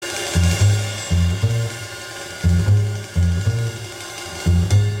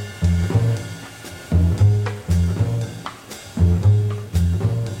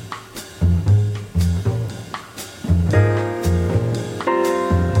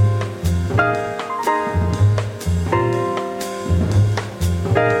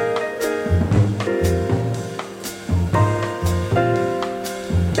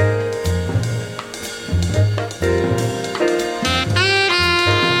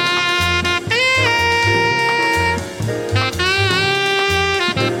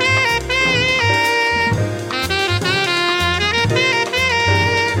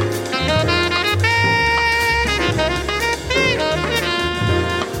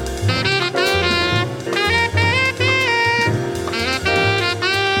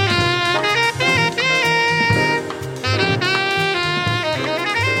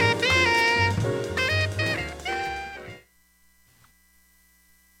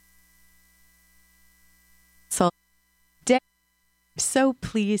so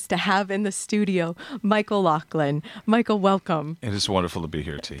pleased to have in the studio Michael Laughlin. Michael, welcome. It is wonderful to be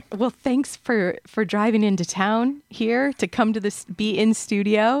here, T. Well, thanks for driving into town here to come to this, be in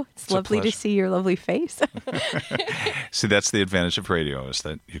studio. It's lovely to see your lovely face. See, that's the advantage of radio, is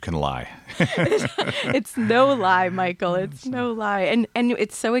that you can lie. It's no lie, Michael. It's no lie. And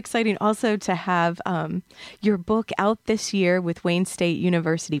it's so exciting also to have your book out this year with Wayne State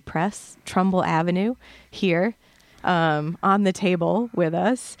University Press, Trumbull Avenue, here. On the table with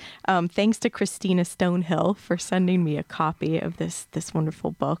us. Thanks to Christina Stonehill for sending me a copy of this wonderful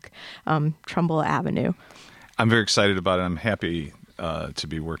book, Trumbull Avenue. I'm very excited about it. I'm happy to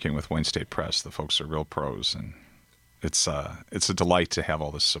be working with Wayne State Press. The folks are real pros, and it's a delight to have all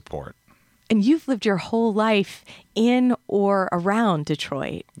this support. And you've lived your whole life in or around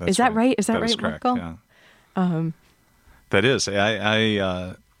Detroit. That's is that right? Is that right, is correct, Michael? Yeah. That is.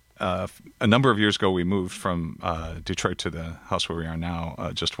 A number of years ago, we moved from Detroit to the house where we are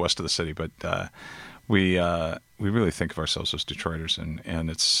now, just west of the city. But we really think of ourselves as Detroiters, and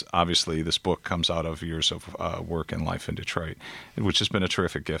it's obviously this book comes out of years of work and life in Detroit, which has been a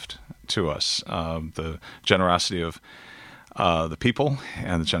terrific gift to us. The generosity of the people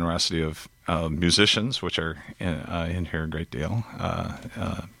and the generosity of musicians, which are in here a great deal.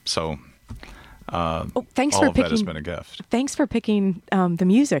 Thanks all for of picking, that has been a gift. Thanks for picking the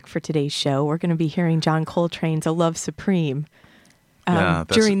music for today's show. We're going to be hearing John Coltrane's "A Love Supreme"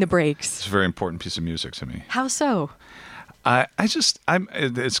 during the breaks. It's a very important piece of music to me. How so?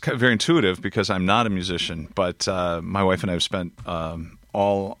 It's very intuitive because I'm not a musician, but my wife and I have spent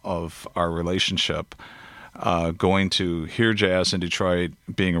all of our relationship going to hear jazz in Detroit,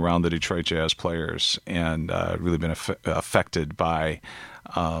 being around the Detroit jazz players, and really been affected by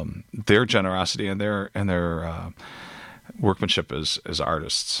their generosity and their workmanship as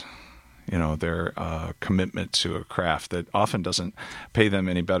artists. You know, their commitment to a craft that often doesn't pay them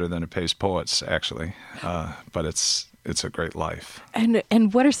any better than it pays poets, actually. But it's a great life.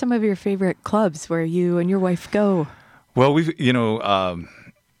 And what are some of your favorite clubs where you and your wife go? Well,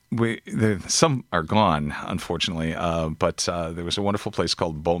 some are gone, unfortunately, but there was a wonderful place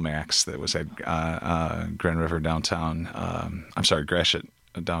called Bomax that was at Grand River downtown. Gratiot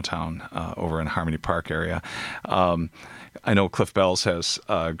downtown over in Harmony Park area. I know Cliff Bell's has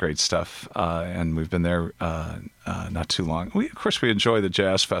great stuff, and we've been there not too long. Of course, we enjoy the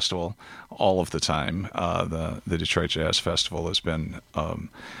Jazz Festival all of the time. The Detroit Jazz Festival has been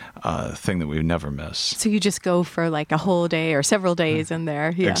a thing that we never miss. So you just go for like a whole day or several days in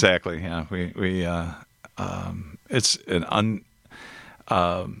there? Yeah. Exactly, yeah. It's an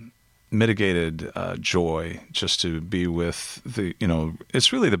mitigated joy just to be with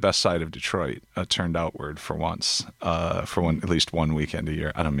it's really the best side of Detroit turned outward for once, at least one weekend a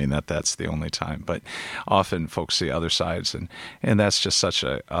year. I don't mean that that's the only time, but often folks see other sides, and that's just such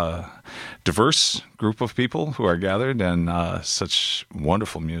a diverse group of people who are gathered, and such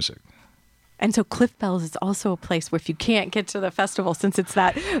wonderful music. And so Cliff Bell's is also a place where if you can't get to the festival, since it's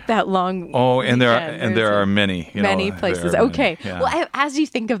that long. Oh, and there are many places. Okay. Many, yeah. Well, as you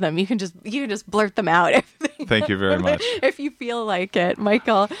think of them, you can just blurt them out. Thank you very much. If you feel like it,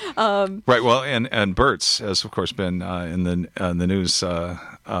 Michael. Right. Well, and Burt's has of course been in the news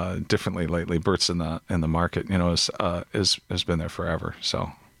differently lately. Burt's in the market, has been there forever.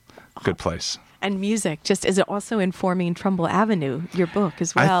 So, good place. And music, just is it also informing Trumbull Avenue, your book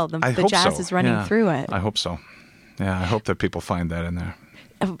as well? The jazz is running through it. I hope so. Yeah, I hope that people find that in there.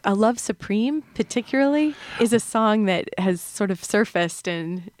 A Love Supreme, particularly, is a song that has sort of surfaced.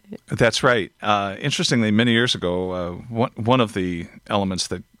 That's right. Interestingly, many years ago, one of the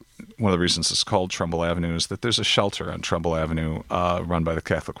reasons it's called Trumbull Avenue is that there's a shelter on Trumbull Avenue run by the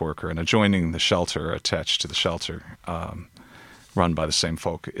Catholic Worker, and adjoining the shelter, attached to the shelter, run by the same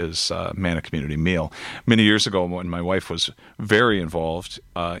folk, is Manna Community Meal. Many years ago, when my wife was very involved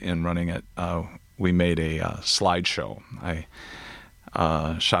in running it, we made a slideshow. I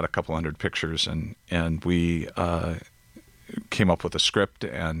shot a couple hundred pictures, and we came up with a script,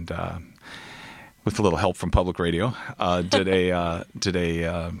 and with a little help from public radio, did an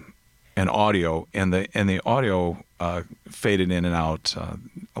audio, and the audio faded in and out.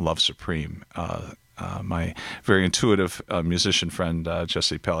 A Love Supreme. My very intuitive musician friend,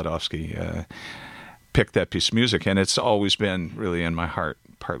 Jesse Paladowski, picked that piece of music, and it's always been really in my heart,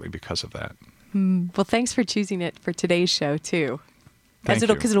 partly because of that. Well, thanks for choosing it for today's show, too. Thank you.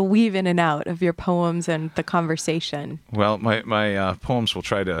 Because it'll weave in and out of your poems and the conversation. Well, my poems will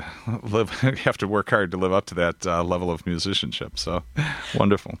try to have to work hard to live up to that level of musicianship. So,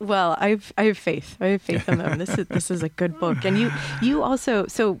 wonderful. Well, I have faith. I have faith in them. This is a good book. And you also,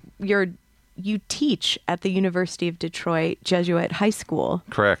 so you teach at the University of Detroit Jesuit High School.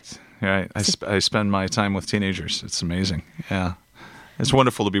 Correct. Right. I spend my time with teenagers. It's amazing. Yeah. It's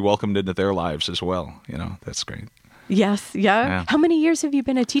wonderful to be welcomed into their lives as well. That's great. Yes. Yeah. How many years have you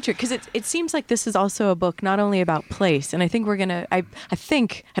been a teacher? Because it seems like this is also a book not only about place, and I think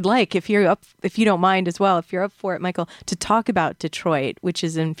I'd like, if you don't mind as well, if you're up for it, Michael, to talk about Detroit, which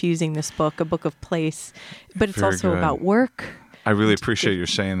is infusing this book, a book of place, but it's Very also good. about work. I really appreciate you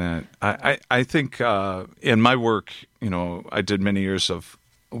saying that. I think in my work, I did many years of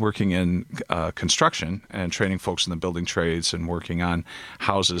working in construction and training folks in the building trades and working on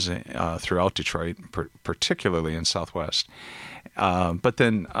houses throughout Detroit, particularly in Southwest. But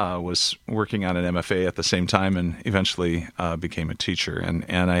then was working on an MFA at the same time and eventually became a teacher.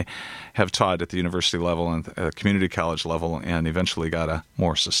 And I have taught at the university level and at the community college level and eventually got a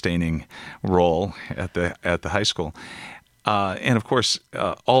more sustaining role at the high school. And of course,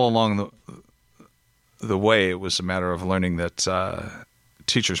 all along the way, it was a matter of learning that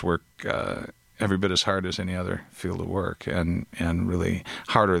teachers work every bit as hard as any other field of work, and really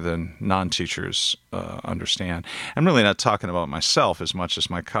harder than non-teachers understand. I'm really not talking about myself as much as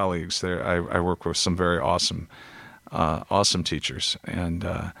my colleagues. I work with some very awesome teachers,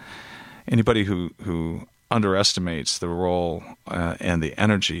 and anybody who underestimates the role and the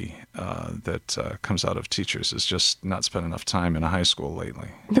energy that comes out of teachers has just not spent enough time in a high school lately.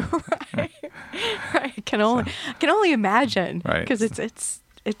 Right. I can only imagine. Right. Because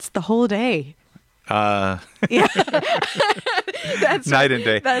it's the whole day. Yeah. That's Night and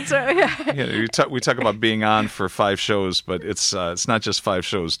day. That's right. Yeah. We talk about being on for 5 shows, but it's not just 5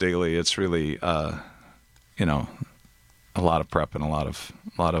 shows daily. It's really a lot of prep and a lot of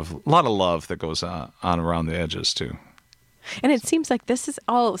love that goes on around the edges too. And it seems like this is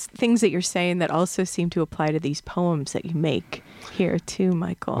all things that you're saying that also seem to apply to these poems that you make here too,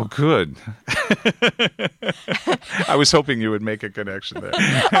 Michael. Oh, good. I was hoping you would make a connection there.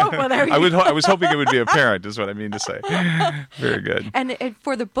 Oh, well, there you go. I was hoping it would be apparent, is what I mean to say. Very good. And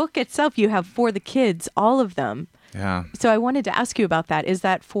for the book itself, you have For the Kids, all of them. Yeah. So I wanted to ask you about that. Is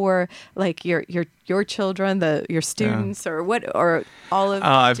that for like your children, your students, or what, or all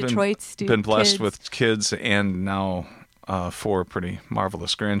of Detroit's students? I've been blessed kids? with kids and now 4 pretty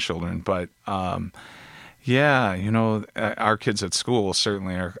marvelous grandchildren. But our kids at school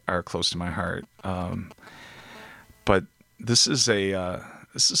certainly are close to my heart. But this is a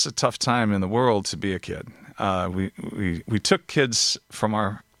tough time in the world to be a kid. We took kids from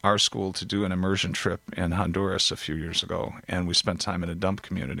our school to do an immersion trip in Honduras a few years ago, and we spent time in a dump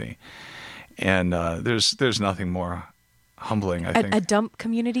community. And there's nothing more humbling, I think. A dump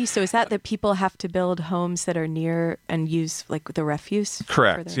community? So is that people have to build homes that are near and use like the refuse?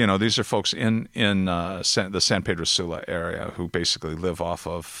 Correct. These are folks in the San Pedro Sula area who basically live off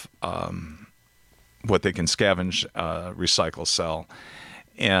of what they can scavenge, recycle, sell.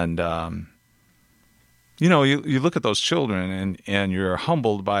 And you look at those children and you're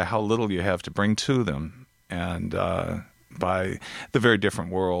humbled by how little you have to bring to them, and by the very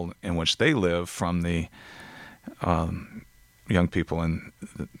different world in which they live from the young people in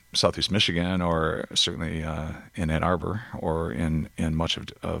Southeast Michigan, or certainly in Ann Arbor, or in much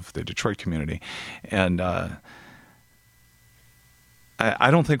of the Detroit community. And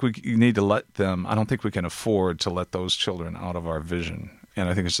I don't think we need to let them. I don't think we can afford to let those children out of our vision. And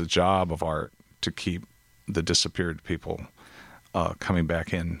I think it's the job of art to keep the disappeared people coming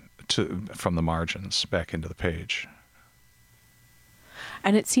back in from the margins back into the page.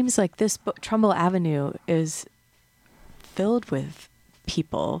 And it seems like this book, Trumbull Avenue, is filled with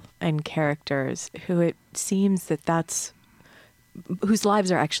people and characters who it seems whose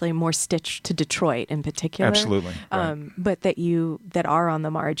lives are actually more stitched to Detroit in particular. Absolutely. Right. But that are on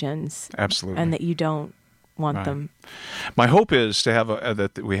the margins. Absolutely. And that you don't want them. My hope is to have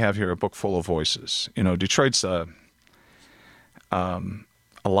that we have here a book full of voices. Detroit's a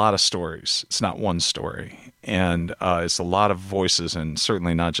lot of stories. It's not one story, and it's a lot of voices, and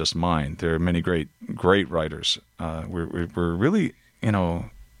certainly not just mine. There are many great writers. We're really,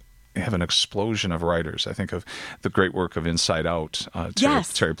 have an explosion of writers. I think of the great work of Inside Out,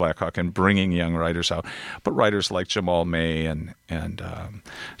 Terry Blackhawk, and bringing young writers out. But writers like Jamal May and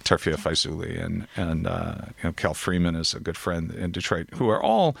Tarfia Faizuli and Cal Freeman is a good friend in Detroit, who are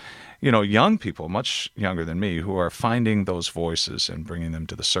all, young people, much younger than me, who are finding those voices and bringing them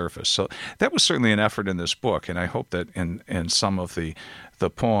to the surface. So that was certainly an effort in this book, and I hope that in some of the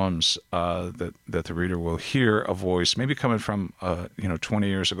poems that the reader will hear a voice, maybe coming from 20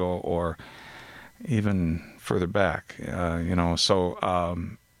 years ago or even further back. And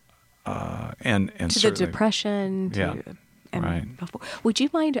to the Depression. Right. Would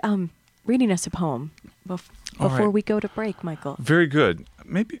you mind reading us a poem before we go to break, Michael. Very good.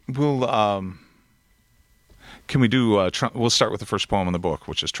 Maybe we'll can we do? We'll start with the first poem in the book,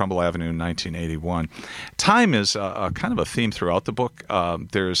 which is Trumbull Avenue, 1981. Time is kind of a theme throughout the book.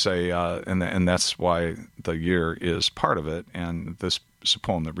 There's and that's why the year is part of it. And this is a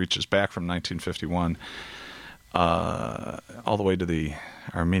poem that reaches back from 1951 all the way to the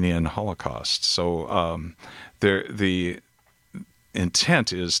Armenian Holocaust. So the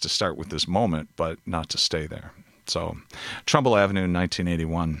intent is to start with this moment, but not to stay there. So, Trumbull Avenue,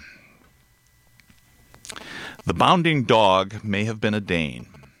 1981. The bounding dog may have been a Dane.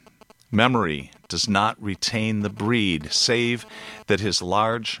 Memory does not retain the breed, save that his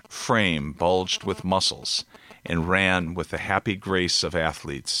large frame bulged with muscles and ran with the happy grace of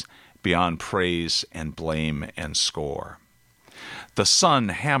athletes beyond praise and blame and score. The sun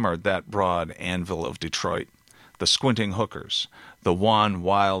hammered that broad anvil of Detroit, the squinting hookers, the wan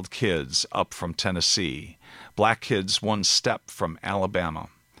wild kids up from Tennessee, black kids one step from Alabama,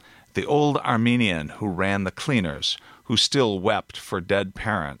 the old Armenian who ran the cleaners, who still wept for dead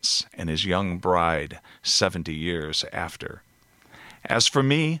parents and his young bride 70 years after. As for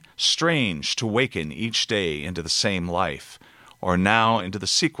me, strange to waken each day into the same life, or now into the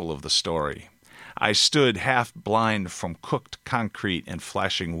sequel of the story. I stood half blind from cooked concrete and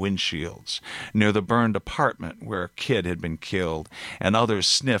flashing windshields, near the burned apartment where a kid had been killed, and others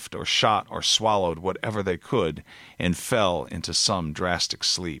sniffed or shot or swallowed whatever they could and fell into some drastic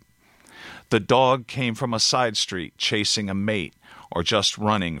sleep. The dog came from a side street chasing a mate or just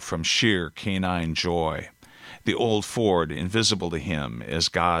running from sheer canine joy. The old Ford invisible to him as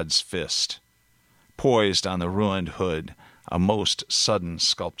God's fist. Poised on the ruined hood, a most sudden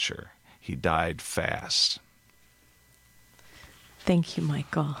sculpture. He died fast. Thank you,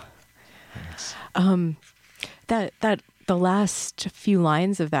 Michael. Thanks. That the last few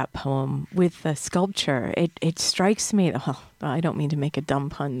lines of that poem with the sculpture, it strikes me. Well, I don't mean to make a dumb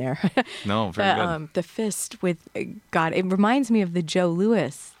pun there. No, very good. The fist with God. It reminds me of the Joe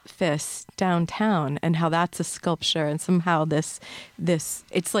Louis fist downtown, and how that's a sculpture, and somehow this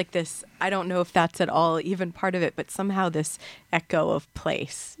it's like this. I don't know if that's at all even part of it, but somehow this echo of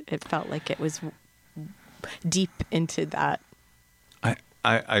place. It felt like it was deep into that.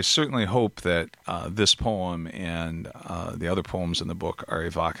 I certainly hope that this poem and the other poems in the book are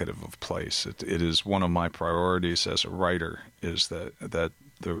evocative of place. It is one of my priorities as a writer, is that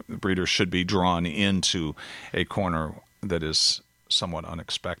the reader should be drawn into a corner that is somewhat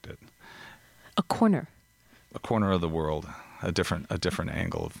unexpected. A corner of the world, a different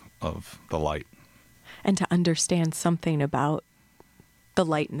angle of the light. And to understand something about the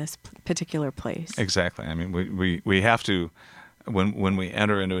light in this particular place. Exactly. I mean, we have to. When we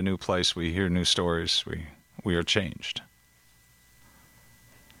enter into a new place, we hear new stories. We are changed.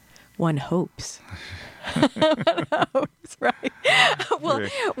 One hopes. Right.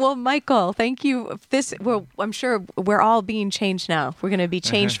 Well, Michael, thank you. I'm sure we're all being changed now. We're going to be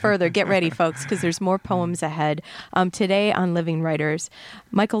changed further. Get ready, folks, because there's more poems ahead. Today on Living Writers,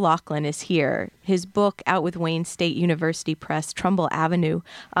 Michael Laughlin is here. His book, out with Wayne State University Press, Trumbull Avenue,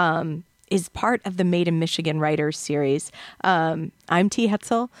 is part of the Made in Michigan Writers series. I'm T.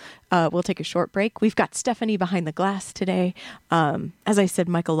 Hetzel. We'll take a short break. We've got Stephanie behind the glass today. As I said,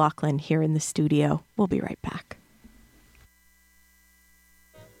 Michael Laughlin here in the studio. We'll be right back.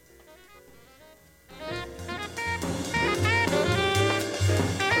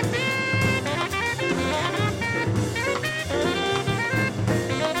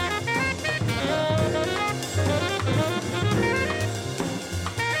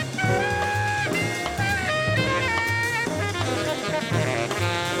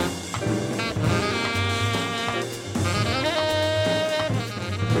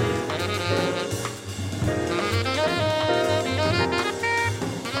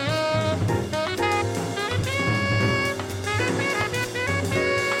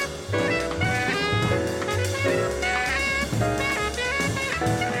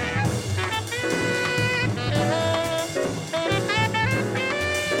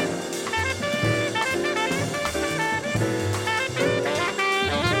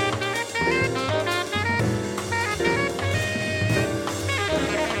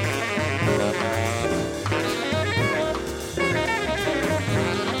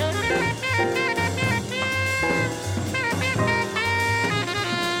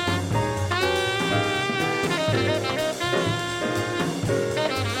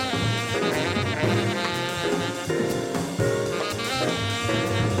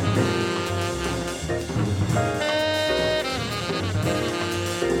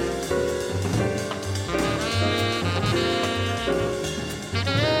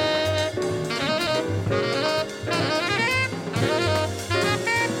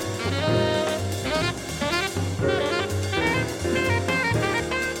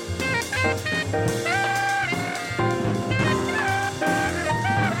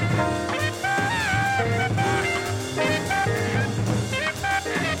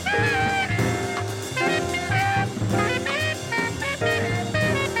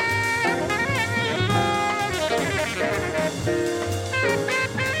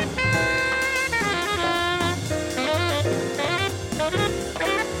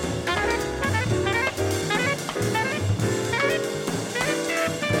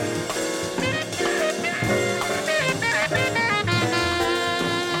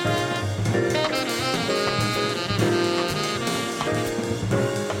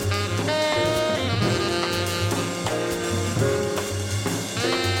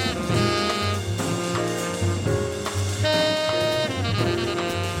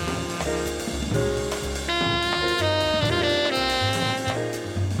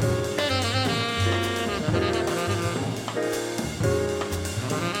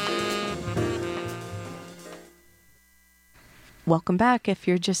 welcome back if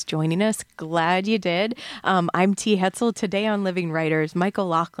you're just joining us. Glad you did. I'm T. Hetzel. Today on Living Writers, Michael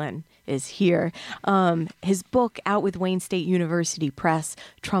Laughlin is here. His book out with Wayne State University Press,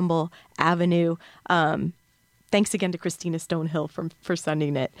 Trumbull Avenue. Thanks again to Christina Stonehill for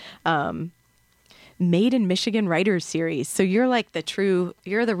sending it. Made in Michigan Writers Series. So you're like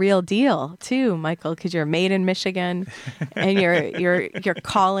you're the real deal too, Michael, because you're made in Michigan, and your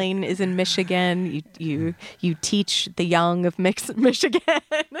calling is in Michigan. You teach the young of Michigan.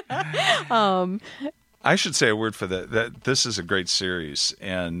 I should say a word for that this is a great series,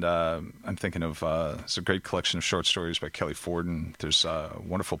 and I'm thinking of it's a great collection of short stories by Kelly Forden. There's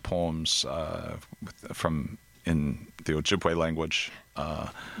wonderful poems in the Ojibwe language.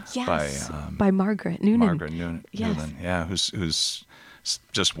 Yes, by Margaret Noonan. Margaret Noonan, yeah, who's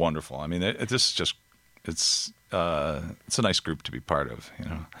just wonderful. I mean, it's a nice group to be part of, you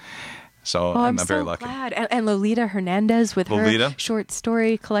know. So I'm so very lucky. Glad. And Lolita Hernandez with her short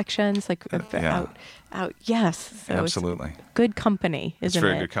story collections, out. Yes, so absolutely. It's good company, isn't it?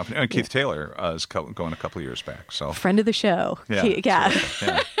 It's very good company. And Keith Taylor is going a couple of years back. So friend of the show. Yeah.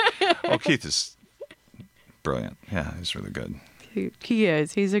 Yeah. Oh, Keith is brilliant. Yeah, he's really good. He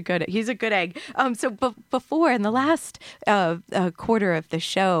is. He's a good egg. So before in the last quarter of the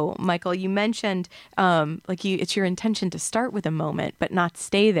show, Michael, you mentioned it's your intention to start with a moment but not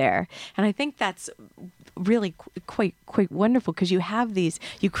stay there, and I think that's really quite wonderful because you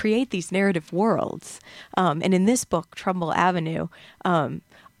create these narrative worlds, and in this book, Trumbull Avenue,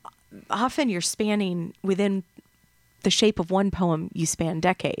 often you're spanning within the shape of one poem. You span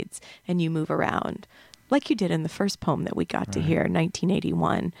decades and you move around. Like you did in the first poem that we got to hear,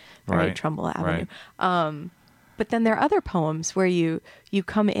 1981, right? Trumbull Avenue. Right. But then there are other poems where you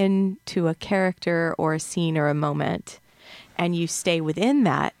come into a character or a scene or a moment, and you stay within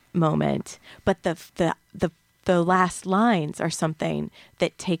that moment. But the last lines are something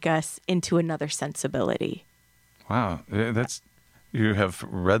that take us into another sensibility. Wow,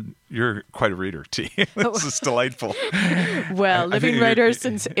 you're quite a reader, T. This is delightful. Well, Living Writers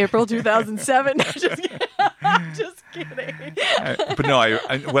since April 2007. Just kidding. But no,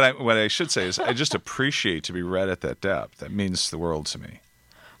 what I should say is I just appreciate to be read at that depth. That means the world to me.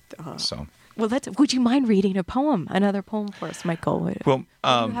 So. Well, would you mind reading another poem for us, Michael? What do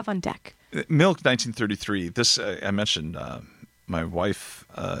you have on deck? Milk, 1933. This, I mentioned, my wife,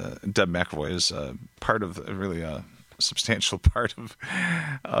 Deb McAvoy, is part of really a substantial part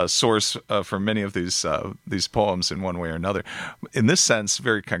of source for many of these poems in one way or another. In this sense,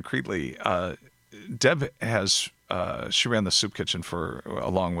 very concretely, Deb she ran the soup kitchen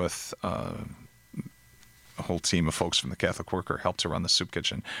along with a whole team of folks from the Catholic Worker, helped to run the soup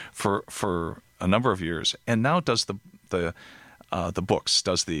kitchen for a number of years, and now does the books,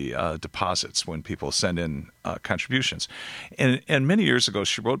 does the deposits when people send in contributions. And many years ago,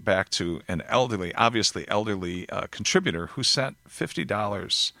 she wrote back to an obviously elderly contributor who sent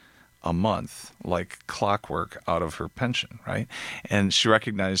 $50 a month like clockwork out of her pension, right? And she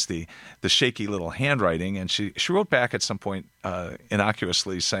recognized the shaky little handwriting, and she wrote back at some point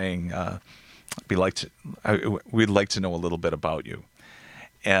innocuously saying, we'd like to know a little bit about you.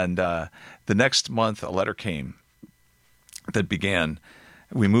 And the next month, a letter came that began,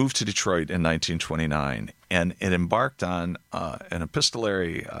 we moved to Detroit in 1929, and it embarked on an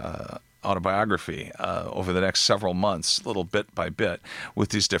epistolary autobiography over the next several months, little bit by bit, with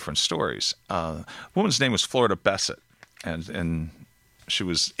these different stories. The woman's name was Florida Bessett, and she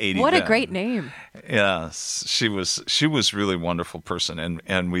was 80. What a great name! Yes, she was really a wonderful person,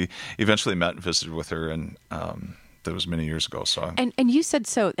 and we eventually met and visited with her, and that was many years ago. So and you said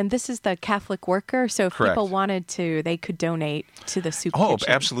so, and this is the Catholic Worker. So if correct. People wanted to, they could donate to the soup kitchen. Oh,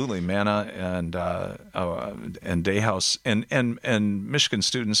 absolutely, Manna and Day House and Michigan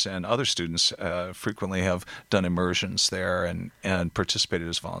students and other students frequently have done immersions there and participated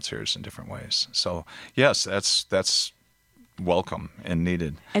as volunteers in different ways. So yes, that's welcome and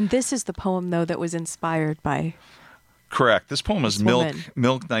needed. And this is the poem, though, that was inspired by. Correct. This poem is Milk,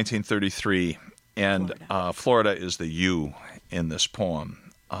 1933. And Florida is the you in this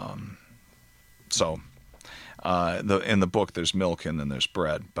poem. In the book, there's milk and then there's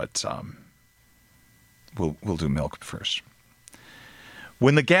bread, but we'll do milk first.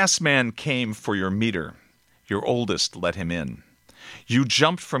 When the gas man came for your meter, your oldest let him in. You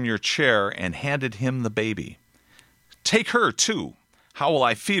jumped from your chair and handed him the baby. Take her, too. How will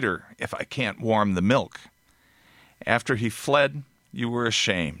I feed her if I can't warm the milk? After he fled, you were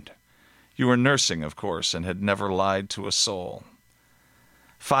ashamed. You were nursing, of course, and had never lied to a soul.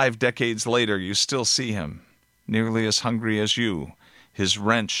 5 decades later, you still see him, nearly as hungry as you, his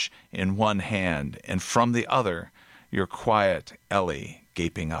wrench in one hand, and from the other, your quiet Ellie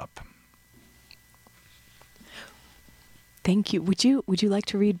gaping up. Thank you. Would you like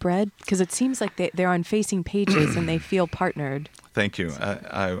to read Bread? Because it seems like they're on facing pages and they feel partnered. Thank you.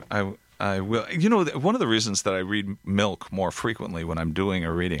 I will. You know, one of the reasons that I read Milk more frequently when I'm doing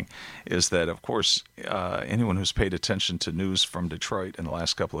a reading is that, of course, anyone who's paid attention to news from Detroit in the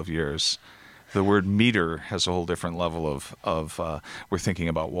last couple of years, the word meter has a whole different level of we're thinking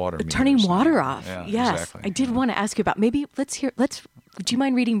about water meters. Turning water off. Yeah, yes. Exactly. I did want to ask you about, maybe would you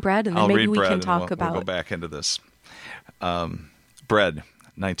mind reading Bread? And then I'll maybe read we Bread can and talk about. We'll go back into this. Bread,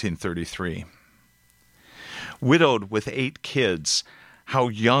 1933. Widowed with 8 kids, how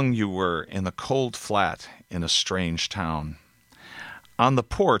young you were in the cold flat in a strange town. On the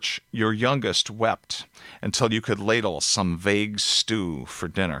porch, your youngest wept until you could ladle some vague stew for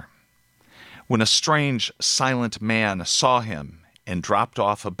dinner. When a strange, silent man saw him and dropped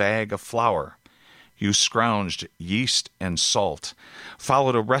off a bag of flour, you scrounged yeast and salt,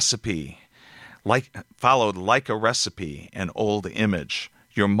 followed like a recipe, an old image,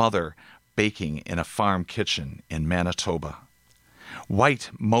 your mother baking in a farm kitchen in Manitoba.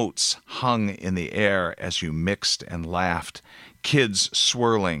 White motes hung in the air as you mixed and laughed, kids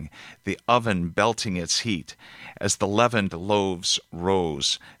swirling, the oven belting its heat, as the leavened loaves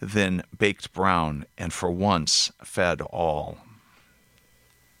rose, then baked brown, and for once fed all.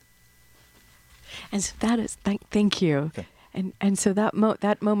 And so that is, thank you. Okay. And so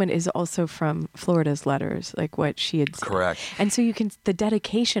that moment is also from Florida's letters, like what she had said. Correct. And so the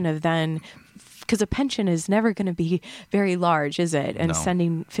dedication of then, because a pension is never going to be very large, is it? And no.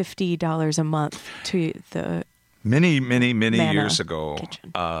 Sending $50 a month to the many Manna years ago,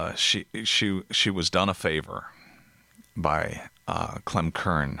 she was done a favor by Clem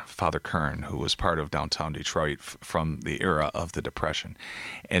Kern, Father Kern, who was part of downtown Detroit from the era of the Depression,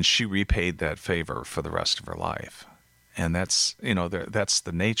 and she repaid that favor for the rest of her life. And that's that's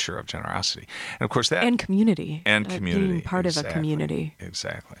the nature of generosity, and of course community, being part exactly, of a community,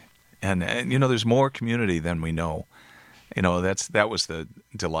 exactly. And there's more community than we know. That was the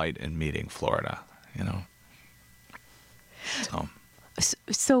delight in meeting Florida.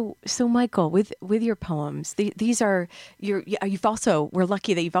 So Michael, with your poems, these are we're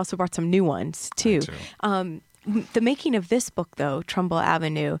lucky that you've also brought some new ones too. The making of this book, though, Trumbull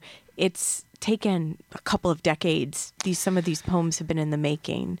Avenue, it's taken a couple of decades. Some of these poems have been in the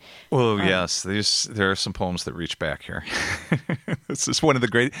making. Well, yes, there are some poems that reach back here. This is one of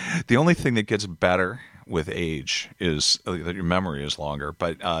the only thing that gets better with age is that your memory is longer.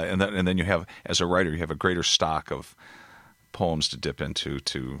 But and then you have, as a writer, you have a greater stock of poems to dip into,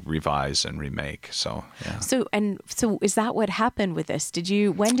 to revise and remake. So yeah. So is that what happened with this?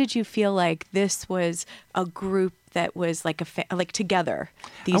 When did you feel like this was a group that was like together?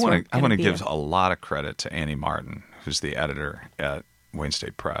 I want to give a lot of credit to Annie Martin, who's the editor at Wayne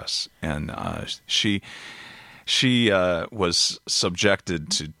State Press, and she was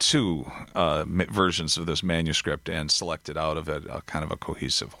subjected to 2 versions of this manuscript and selected out of it a kind of a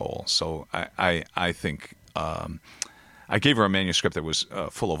cohesive whole. So I think. I gave her a manuscript that was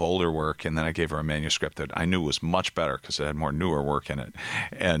full of older work, and then I gave her a manuscript that I knew was much better because it had more newer work in it.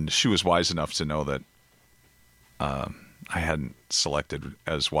 And she was wise enough to know that I hadn't selected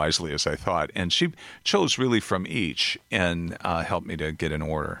as wisely as I thought. And she chose really from each and helped me to get in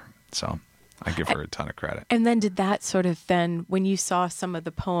order. So I give her a ton of credit. And then did that sort of when you saw some of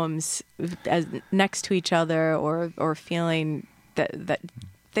the poems as next to each other or feeling that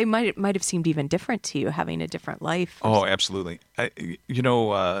they might have seemed even different to you, having a different life. Oh, absolutely.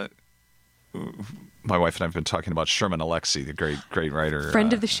 My wife and I have been talking about Sherman Alexie, the great writer.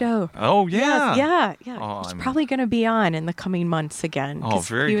 Friend of the show. Oh, yeah. Yes, yeah. Oh, he's probably going to be on in the coming months again. Oh,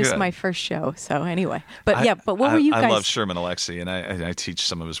 very good. He was my first show, so anyway. But what were you guys... I love Sherman Alexie, and I teach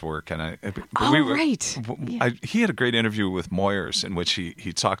some of his work. And right. He had a great interview with Moyers in which he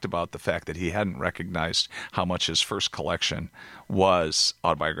talked about the fact that he hadn't recognized how much his first collection was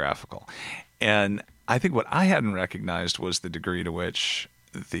autobiographical. And I think what I hadn't recognized was the degree to which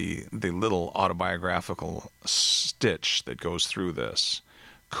the little autobiographical stitch that goes through this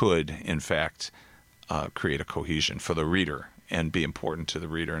could, in fact, create a cohesion for the reader and be important to the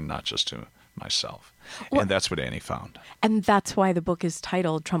reader and not just to myself. Well, and that's what Annie found. And that's why the book is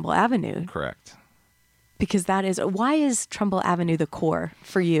titled Trumbull Avenue. Correct. Because why is Trumbull Avenue the core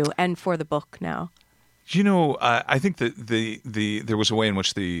for you and for the book now? I think that there was a way in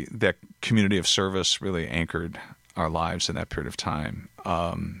which that community of service really anchored our lives in that period of time.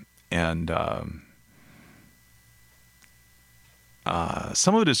 Some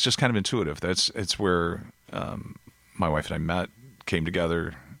of it is just kind of intuitive. It's where my wife and I met, came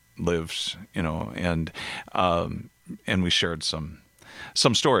together, lived, and we shared some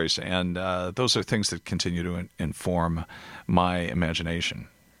stories, and those are things that continue to inform my imagination.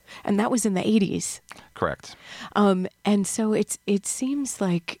 And that was in the 80s. Correct. And so it seems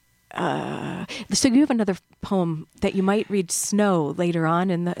like, so you have another poem that you might read, Snow, later on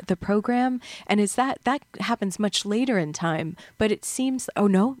in the program. And is that happens much later in time, but it seems,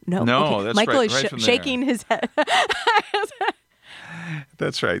 no. Okay. That's Michael right, is shaking his head.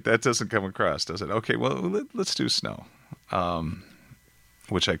 That's right. That doesn't come across, does it? Okay, well, let's do Snow,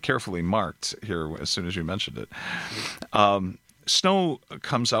 which I carefully marked here as soon as you mentioned it. Snow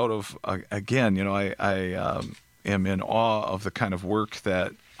comes out of, again, I am in awe of the kind of work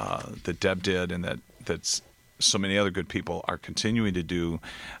that Deb did, and that so many other good people are continuing to do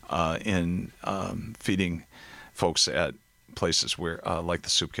in feeding folks at places where, like the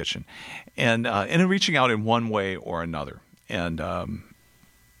soup kitchen, and in reaching out in one way or another. And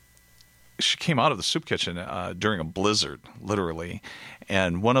she came out of the soup kitchen during a blizzard, literally.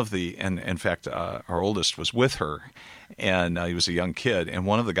 And in fact, our oldest was with her, and he was a young kid. And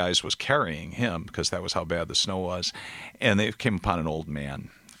one of the guys was carrying him because that was how bad the snow was. And they came upon an old man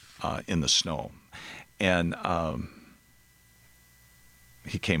in the snow, and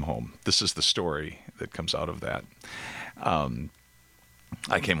he came home. This is the story that comes out of that.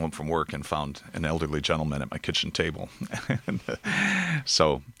 I came home from work and found an elderly gentleman at my kitchen table.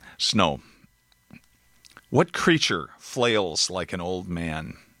 So, Snow. What creature flails like an old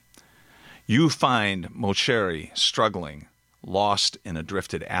man? You find Mocheri struggling, lost in a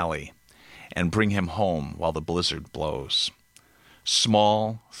drifted alley, and bring him home while the blizzard blows.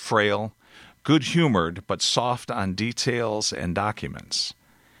 Small, frail, good-humored, but soft on details and documents.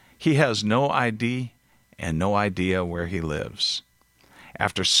 He has no ID and no idea where he lives.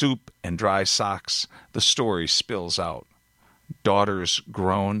 After soup and dry socks, the story spills out. Daughters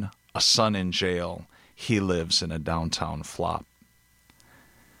grown, a son in jail, he lives in a downtown flop.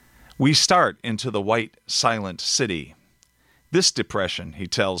 We start into the white, silent city. This depression, he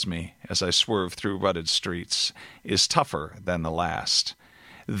tells me, as I swerve through rutted streets, is tougher than the last.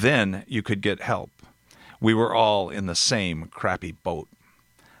 Then you could get help. We were all in the same crappy boat.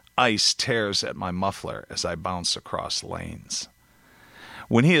 Ice tears at my muffler as I bounce across lanes.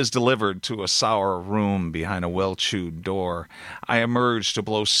 When he is delivered to a sour room behind a well-chewed door, I emerge to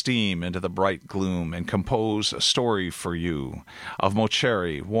blow steam into the bright gloom and compose a story for you of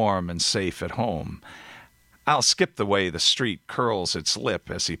Mocheri, warm and safe at home. I'll skip the way the street curls its lip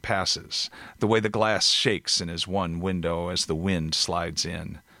as he passes, the way the glass shakes in his one window as the wind slides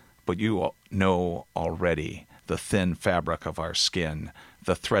in. But you know already the thin fabric of our skin,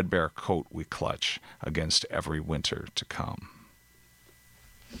 the threadbare coat we clutch against every winter to come.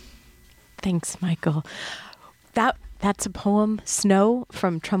 Thanks, Michael. That's a poem, Snow,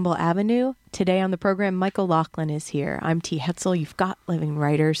 from Trumbull Avenue. Today on the program, Michael Laughlin is here. I'm T. Hetzel. You've got Living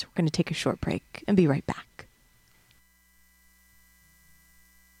Writers. We're going to take a short break and be right back.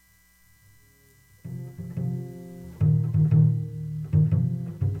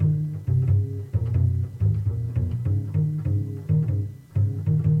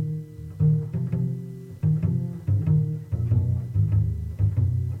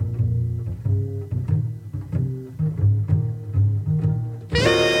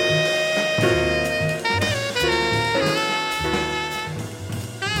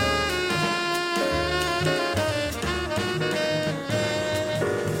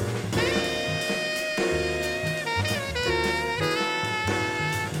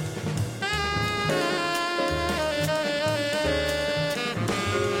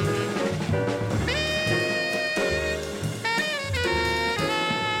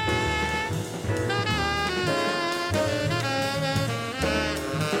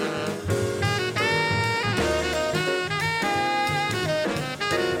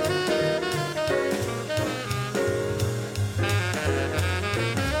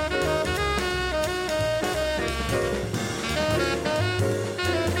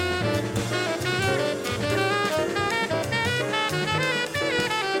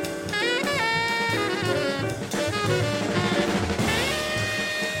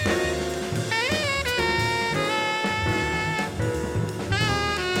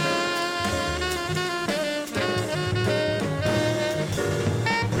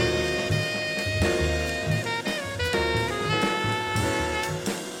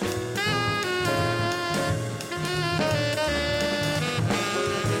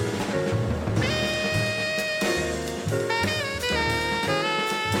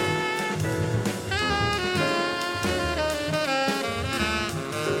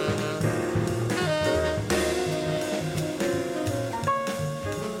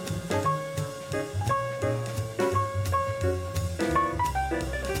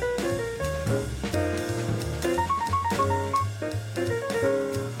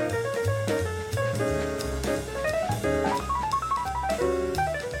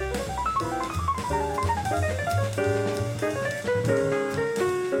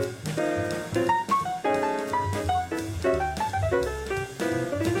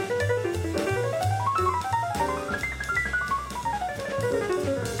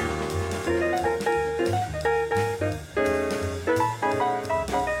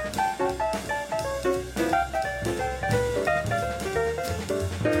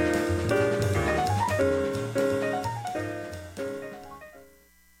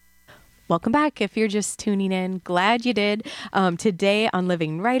 Welcome back. If you're just tuning in, glad you did. Today on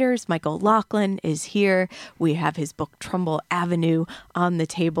Living Writers, Michael Laughlin is here. We have his book, Trumbull Avenue, on the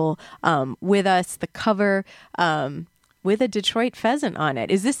table with us. The cover with a Detroit pheasant on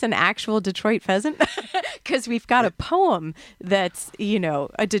it. Is this an actual Detroit pheasant? Because we've got a poem that's,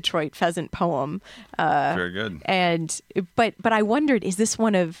 a Detroit pheasant poem. Very good. But I wondered, is this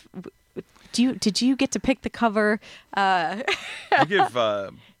one of... Did you get to pick the cover? I give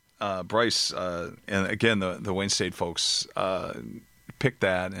Bryce and again the Wayne State folks picked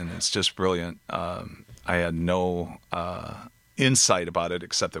that, and it's just brilliant. I had no insight about it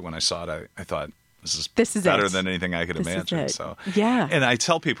except that when I saw it, I thought this is better than anything I could imagine. So yeah, and I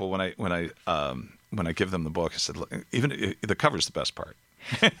tell people when I give them the book, I said, look, even the cover's the best part.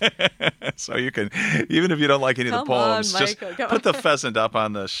 So you can, even if you don't like any of the poems, just put the pheasant up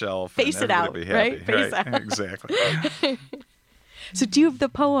on the shelf. Face and it out, be happy. right? Face out. Exactly. So do you have the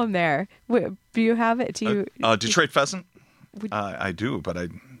poem there? Do you have it? Do you? Detroit pheasant? I do, but I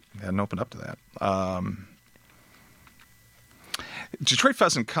hadn't opened up to that. Detroit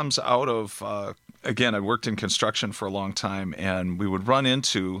pheasant comes out of, again, I worked in construction for a long time, and we would run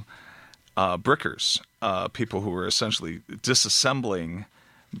into brickers, people who were essentially disassembling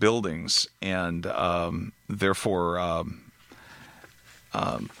buildings, and therefore,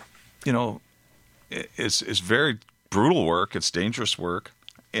 it's very brutal work. It's dangerous work,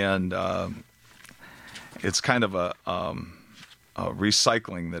 and it's kind of a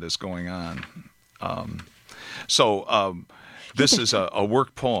recycling that is going on. This is a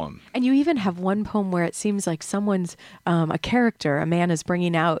work poem. And you even have one poem where it seems like someone's, a character, a man is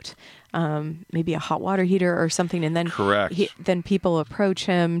bringing out maybe a hot water heater or something, and then correct. Then people approach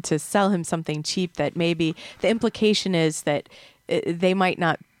him to sell him something cheap that maybe the implication is that they might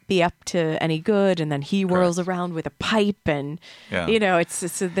not be up to any good, and then he whirls around with a pipe, and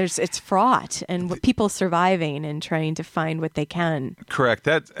it's fraught, and people surviving and trying to find what they can. Correct.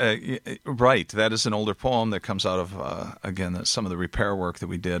 That right. That is an older poem that comes out of again some of the repair work that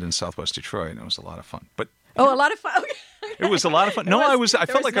we did in Southwest Detroit, and it was a lot of fun. But a lot of fun. It was a lot of fun. No, I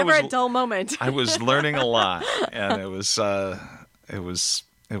felt like never a dull moment. I was learning a lot, and it was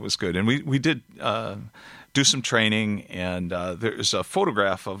good, and we did. Do some training, and there's a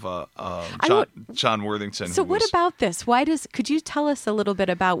photograph of John Worthington. So what about this? Could you tell us a little bit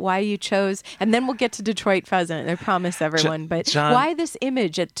about why you chose, and then we'll get to Detroit pheasant, I promise everyone, why this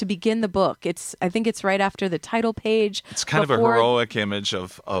image to begin the book? I think it's right after the title page. It's kind of a heroic image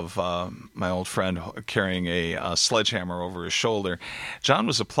of my old friend carrying a sledgehammer over his shoulder. John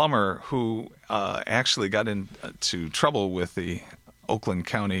was a plumber who actually got into trouble with the Oakland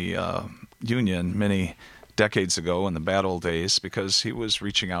County Union many decades ago in the bad old days because he was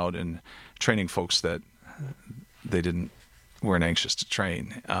reaching out and training folks that they weren't anxious to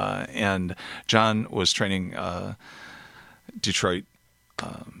train. And John was training Detroit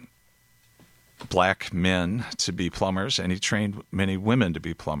black men to be plumbers, and he trained many women to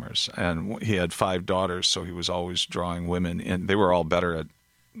be plumbers. And he had 5 daughters, so he was always drawing women in. They were all better at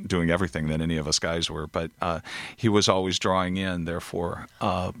doing everything than any of us guys were, but he was always drawing in, therefore,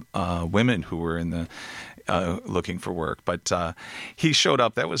 women who were in the looking for work. But he showed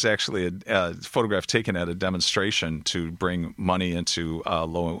up. That was actually a photograph taken at a demonstration to bring money into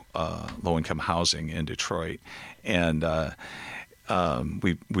low-income housing in Detroit, and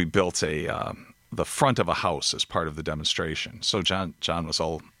we built the front of a house as part of the demonstration. So John was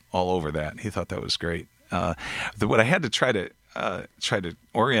all over that. He thought that was great. What I had to try to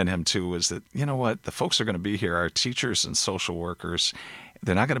orient him to was that, you know what, the folks are going to be here, our teachers and social workers.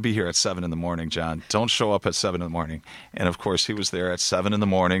 They're not going to be here at 7 a.m, John. Don't show up at 7 a.m. And of course, he was there at 7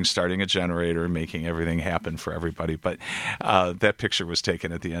 a.m, starting a generator, making everything happen for everybody. But that picture was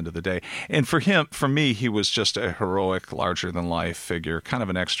taken at the end of the day. And for me, he was just a heroic, larger-than-life figure, kind of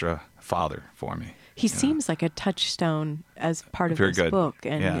an extra father for me. He seems like a touchdown as part of this book.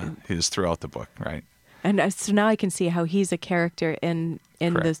 And yeah, he is throughout the book, right? And so now I can see how he's a character in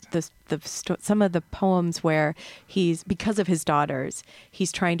some of the poems where he's, because of his daughters,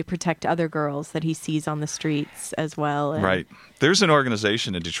 he's trying to protect other girls that he sees on the streets as well. Right. There's an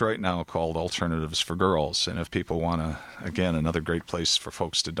organization in Detroit now called Alternatives for Girls, and if people want to, again, another great place for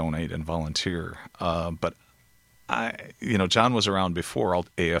folks to donate and volunteer. But John was around before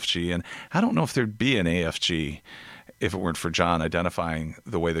AFG, and I don't know if there'd be an AFG if it weren't for John identifying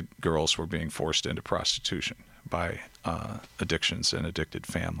the way that girls were being forced into prostitution by addictions and addicted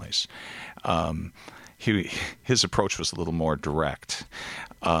families. His approach was a little more direct,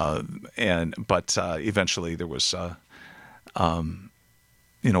 but eventually there was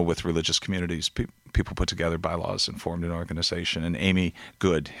with religious communities. People put together bylaws and formed an organization, and Amy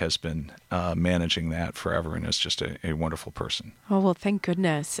Good has been managing that forever, and is just a wonderful person. Oh, well, thank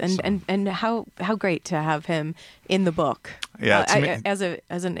goodness. And how great to have him in the book. Yeah, as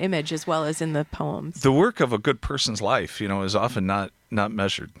an image as well as in the poems. The work of a good person's life, is often not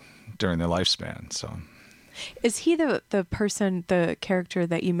measured during their lifespan. So, is he the character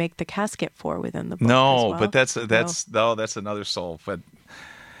that you make the casket for within the book? No, as well? but that's another soul. But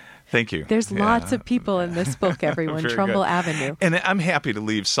thank you. There's lots of people in this book, everyone. Trumbull Avenue. And I'm happy to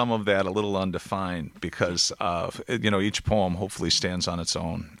leave some of that a little undefined because each poem hopefully stands on its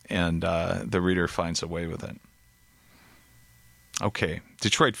own, and the reader finds a way with it. Okay,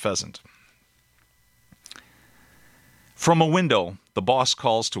 Detroit Pheasant. From a window, the boss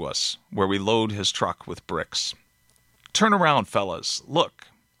calls to us where we load his truck with bricks. Turn around, fellas. Look.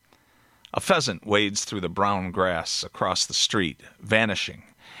 A pheasant wades through the brown grass across the street, vanishing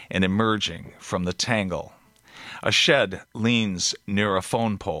and emerging from the tangle. A shed leans near a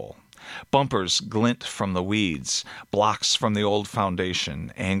phone pole. Bumpers glint from the weeds. Blocks from the old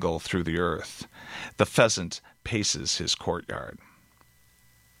foundation angle through the earth. The pheasant paces his courtyard.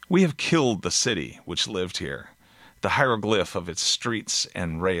 We have killed the city which lived here. The hieroglyph of its streets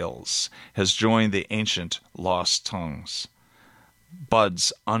and rails has joined the ancient lost tongues.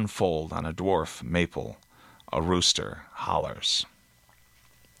 Buds unfold on a dwarf maple. A rooster hollers.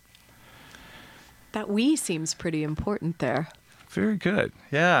 That "we" seems pretty important there. Very good.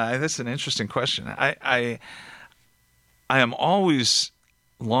 Yeah, that's an interesting question. I am always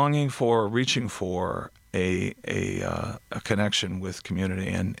longing for, reaching for a connection with community,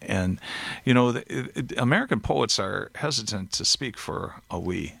 and American poets are hesitant to speak for a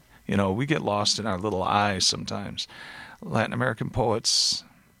we. We get lost in our little I sometimes. Latin American poets,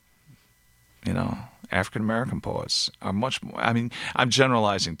 African American poets are much more. I mean, I'm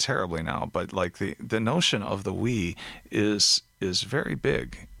generalizing terribly now, but like the notion of the we is very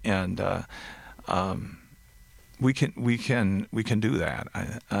big, and we can do that.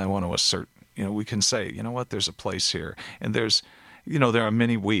 I want to assert. We can say, there's a place here, and there are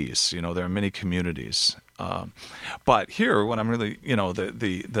many we's. There are many communities. But here, what I'm really,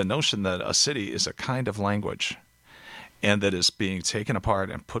 the notion that a city is a kind of language, and that is being taken apart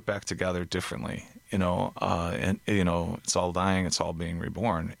and put back together differently. It's all dying, it's all being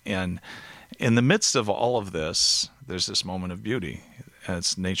reborn. And in the midst of all of this, there's this moment of beauty.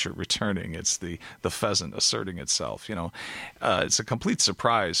 It's nature returning. It's the pheasant asserting itself. It's a complete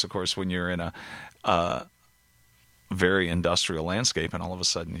surprise, of course, when you're in a very industrial landscape, and all of a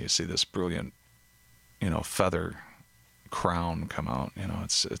sudden you see this brilliant, feather crown come out.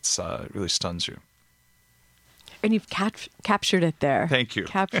 It really stuns you. And you've captured it there. Thank you.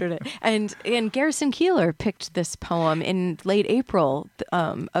 Captured it. And Garrison Keillor picked this poem in late April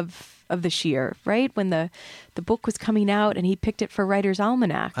of this year, right? When the book was coming out, and he picked it for Writer's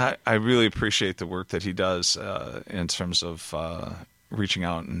Almanac. I really appreciate the work that he does in terms of reaching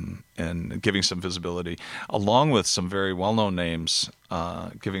out and giving some visibility, along with some very well-known names,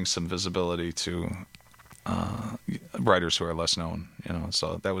 giving some visibility to writers who are less known,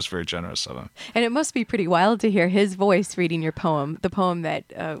 so that was very generous of him. And it must be pretty wild to hear his voice reading your poem, the poem that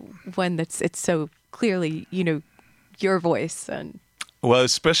it's so clearly, your voice. And well,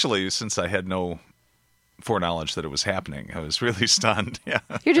 especially since I had no foreknowledge that it was happening. I was really stunned. Yeah.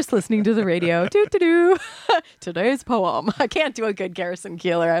 You're just listening to the radio. Doo-doo-doo. Today's poem. I can't do a good Garrison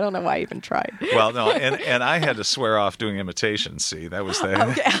Keillor. I don't know why I even tried. Well, no, and I had to swear off doing imitations. See, that was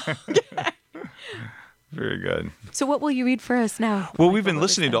the... Okay. Very good. So what will you read for us now? Well, we've been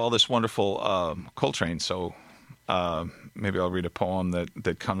listening to all this wonderful Coltrane, so maybe I'll read a poem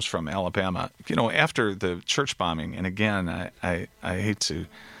that comes from Alabama. After the church bombing, and again, I hate to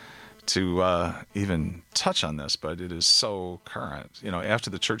even touch on this, but it is so current. After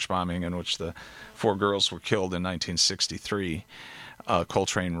the church bombing in which the 4 girls were killed in 1963,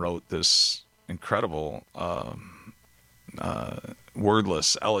 Coltrane wrote this incredible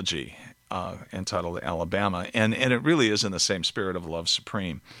wordless elegy entitled Alabama, and it really is in the same spirit of Love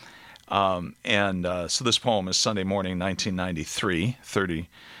Supreme. So this poem is Sunday morning, 1993, 30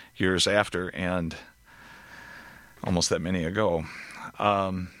 years after, and almost that many ago,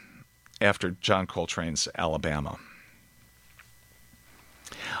 after John Coltrane's Alabama.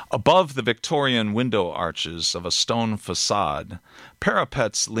 Above the Victorian window arches of a stone facade,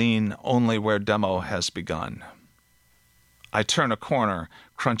 parapets lean only where demo has begun. I turn a corner,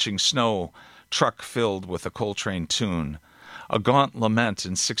 crunching snow, truck filled with a Coltrane tune. A gaunt lament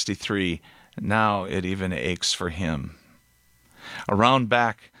in 63, now it even aches for him. Around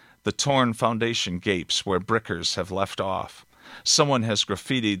back, the torn foundation gapes where brickers have left off. Someone has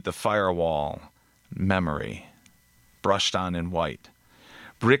graffitied the firewall, memory, brushed on in white.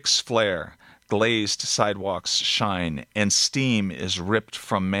 Bricks flare, glazed sidewalks shine, and steam is ripped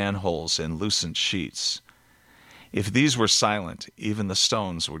from manholes in lucent sheets. If these were silent, even the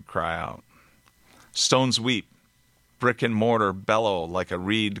stones would cry out. Stones weep. Brick and mortar bellow like a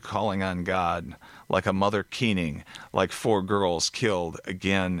reed calling on God, like a mother keening, like 4 girls killed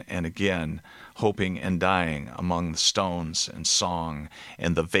again and again, hoping and dying among the stones and song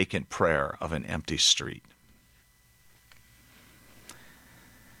and the vacant prayer of an empty street.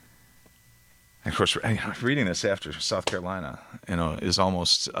 And of course, reading this after South Carolina, is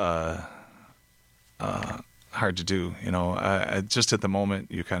almost hard to do. Just at the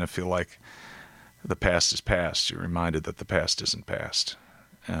moment, you kind of feel like the past is past. You're reminded that the past isn't past.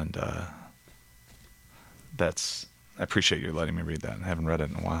 And I appreciate you letting me read that. I haven't read it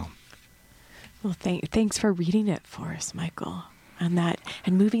in a while. Well, thanks for reading it for us, Michael. And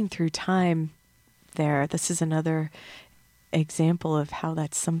moving through time there, this is another example of how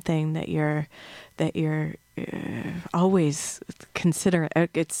that's something that you're always consider.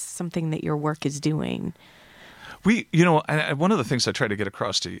 It's something that your work is doing. One of the things I try to get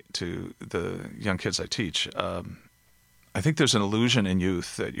across to the young kids I teach, I think there's an illusion in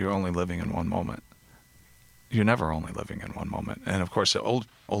youth that you're only living in one moment. You're never only living in one moment. And of course, the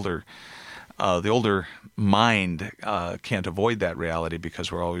older mind can't avoid that reality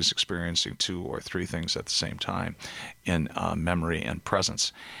because we're always experiencing 2 or 3 things at the same time in memory and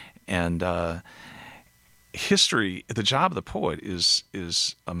presence. And history, the job of the poet is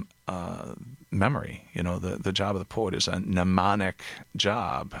memory. The job of the poet is a mnemonic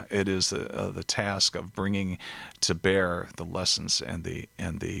job. It is the task of bringing to bear the lessons and the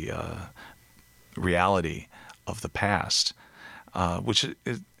reality of the past, which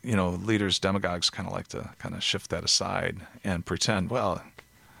leaders, demagogues kind of like to kind of shift that aside and pretend, well,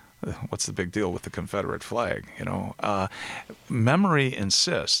 what's the big deal with the Confederate flag? Memory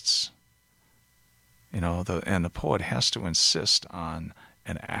insists. And the poet has to insist on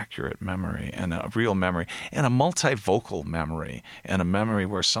an accurate memory and a real memory and a multivocal memory and a memory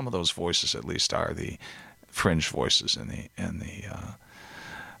where some of those voices at least are the fringe voices in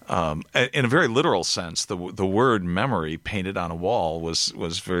a very literal sense. The word memory painted on a wall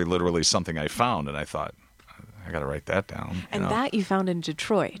was very literally something I found, and I thought, I got to write that down. And that you found in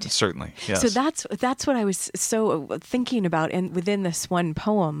Detroit. Certainly, yes. So that's what I was so thinking about. And within this one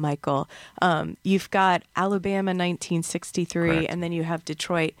poem, Michael, you've got Alabama 1963, Correct. and then you have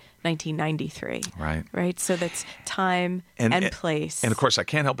Detroit 1993. Right. Right. So that's time and place. And of course, I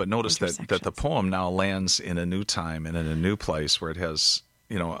can't help but notice that the poem now lands in a new time and in a new place where it has,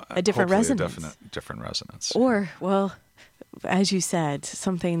 a different resonance. A different resonance. Or, well, as you said,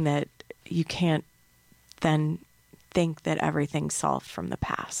 something that you can't then think that everything's solved from the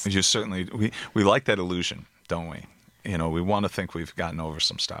past. You certainly, we like that illusion, don't we? We want to think we've gotten over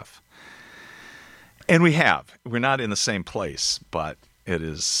some stuff. And we have. We're not in the same place, but it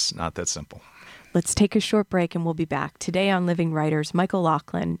is not that simple. Let's take a short break and we'll be back. Today on Living Writers, Michael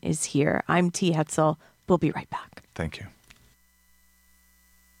Laughlin is here. I'm T. Hetzel. We'll be right back. Thank you.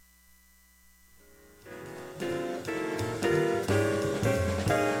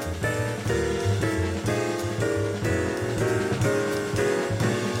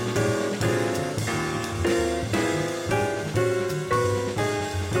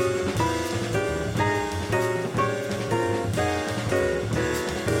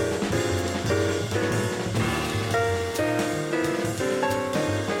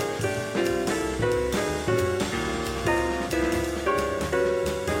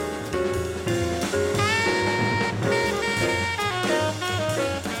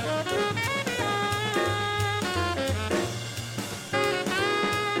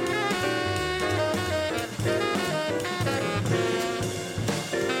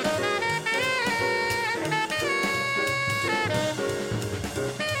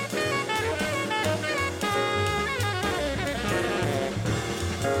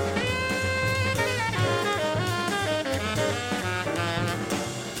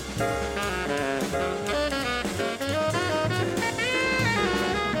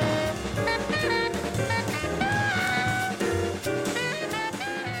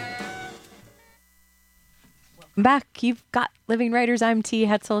 Back. You've got Living Writers. I'm T.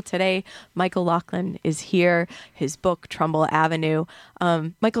 Hetzel. Today, Michael Laughlin is here. His book, Trumbull Avenue.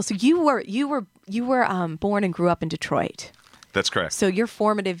 Michael, so you were born and grew up in Detroit. That's correct. So your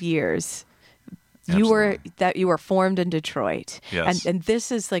formative years, Absolutely. you were formed in Detroit. Yes. And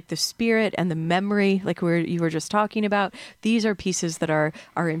this is like the spirit and the memory, like you were just talking about. These are pieces that are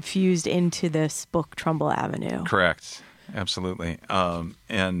infused into this book, Trumbull Avenue. Correct. absolutely.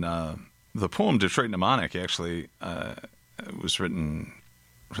 And the poem Detroit Mnemonic actually was written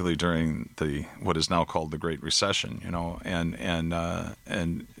really during what is now called the Great Recession,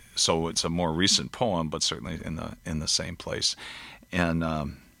 and so it's a more recent poem, but certainly in the same place. And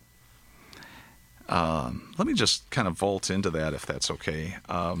let me just kind of vault into that, if that's okay.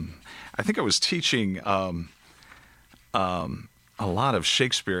 I think I was teaching a lot of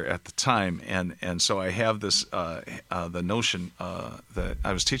Shakespeare at the time, and so I have this the notion that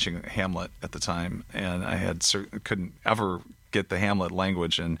I was teaching Hamlet at the time, and I couldn't ever get the Hamlet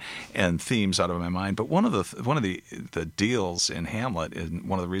language and themes out of my mind. But one of the deals in Hamlet, and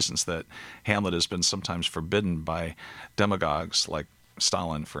one of the reasons that Hamlet has been sometimes forbidden by demagogues like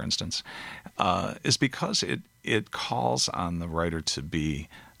Stalin, for instance, is because it calls on the writer to be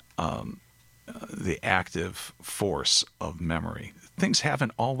the active force of memory. Things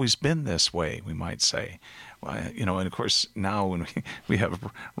haven't always been this way, we might say. And of course now when we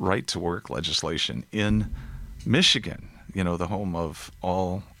have right to work legislation in Michigan, the home of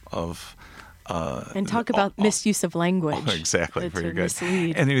all of and talk about misuse of language. Oh, exactly, very good.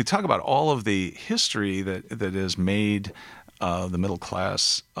 Mislead. And you talk about all of the history that has made the middle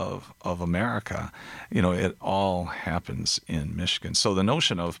class of America. It all happens in Michigan. So the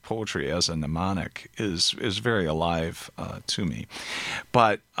notion of poetry as a mnemonic is very alive to me.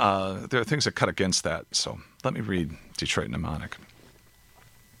 But there are things that cut against that. So let me read Detroit Mnemonic.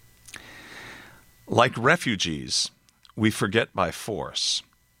 Like refugees, we forget by force.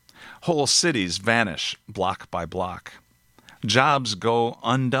 Whole cities vanish block by block. Jobs go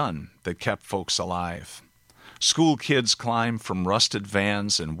undone that kept folks alive. School kids climb from rusted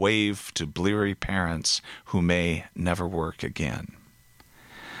vans and wave to bleary parents who may never work again.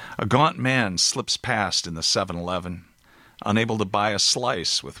 A gaunt man slips past in the 7-Eleven, unable to buy a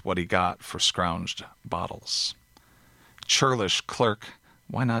slice with what he got for scrounged bottles. Churlish clerk,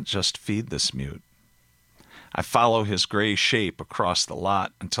 why not just feed this mute? I follow his gray shape across the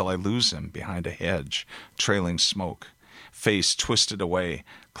lot until I lose him behind a hedge, trailing smoke, face twisted away,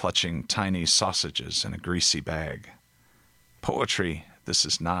 clutching tiny sausages in a greasy bag. Poetry, this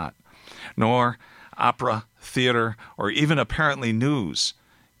is not, nor opera, theater, or even apparently news,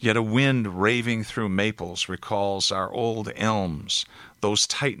 yet a wind raving through maples recalls our old elms, those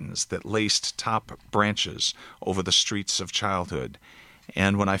titans that laced top branches over the streets of childhood,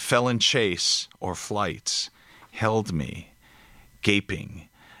 and when I fell in chase or flight, held me, gaping,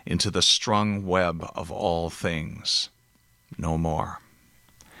 into the strung web of all things. No more.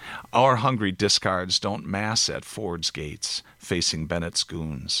 Our hungry discards don't mass at Ford's gates, facing Bennett's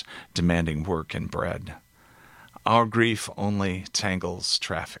goons, demanding work and bread. Our grief only tangles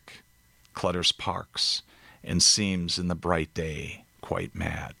traffic, clutters parks, and seems in the bright day quite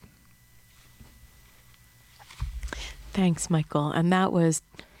mad. Thanks, Michael. And that was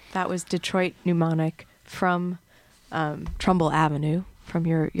Detroit Mnemonic from Trumbull Avenue, from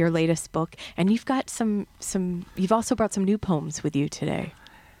your latest book. And you've got you've also brought some new poems with you today.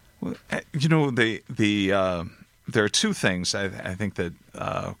 Well, there are two things. I think that,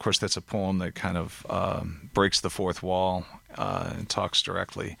 of course, that's a poem that kind of breaks the fourth wall and talks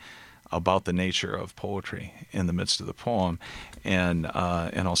directly about the nature of poetry in the midst of the poem, and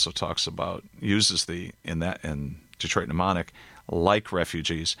also talks about, in Detroit Mnemonic, like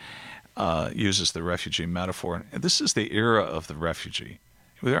refugees, uses the refugee metaphor. This is the era of the refugee.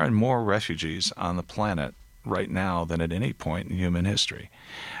 There are more refugees on the planet right now than at any point in human history.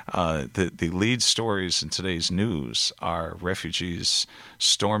 The lead stories in today's news are refugees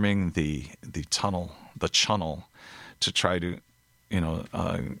storming the channel to try to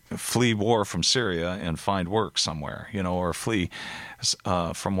flee war from Syria and find work somewhere, or flee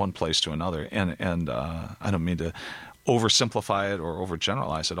from one place to another. And I don't mean to oversimplify it or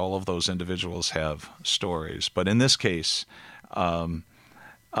overgeneralize it. All of those individuals have stories. But in this case, in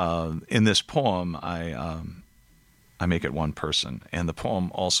this poem, I make it one person. And the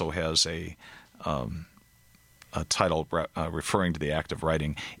poem also has a title referring to the act of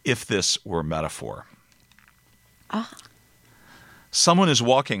writing, If This Were Metaphor. Ah. Someone is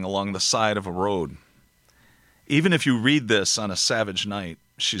walking along the side of a road. Even if you read this on a savage night,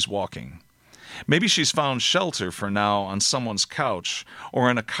 she's walking. Maybe she's found shelter for now on someone's couch or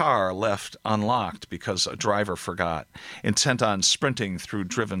in a car left unlocked because a driver forgot, intent on sprinting through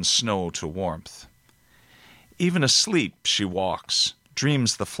driven snow to warmth. Even asleep, she walks,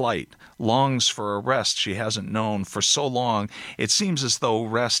 dreams the flight, longs for a rest she hasn't known for so long it seems as though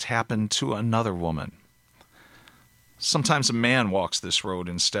rest happened to another woman. Sometimes a man walks this road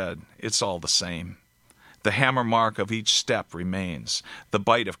instead. It's all the same. The hammer mark of each step remains, the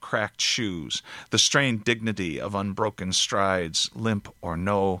bite of cracked shoes, the strained dignity of unbroken strides, limp or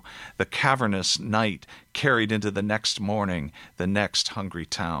no, the cavernous night carried into the next morning, the next hungry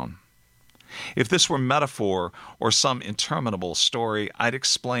town. If this were metaphor or some interminable story, I'd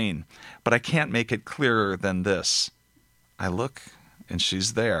explain, but I can't make it clearer than this. I look, and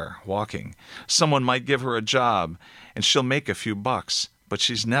she's there, walking. Someone might give her a job, and she'll make a few bucks, but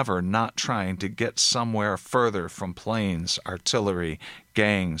she's never not trying to get somewhere further from planes, artillery,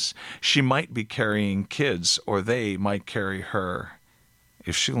 gangs. She might be carrying kids, or they might carry her.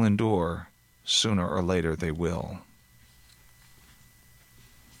 If she'll endure, sooner or later they will.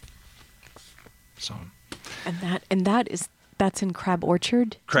 So, that's in Crab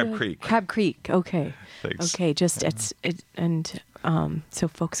Orchard? Crab Creek. Crab Creek, okay. Thanks. Okay, so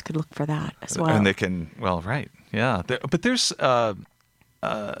folks could look for that as well. And they can, well, right, yeah. But there's, I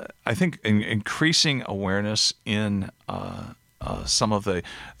think, increasing awareness in some of the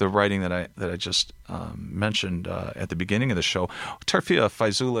writing that I just mentioned at the beginning of the show. Tarfia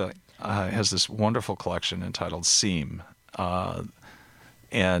Faizullah has this wonderful collection entitled Seam,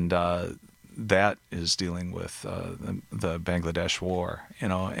 and that is dealing with the Bangladesh War,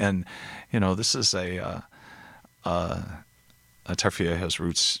 and this is Tarfia has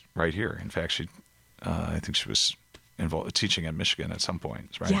roots right here. In fact, I think she was involved teaching at Michigan at some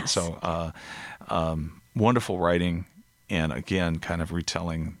point, right? Yes. So, wonderful writing, and again, kind of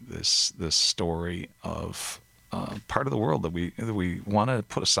retelling this story of part of the world that we want to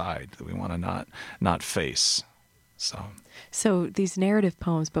put aside, that we want to not face. So these narrative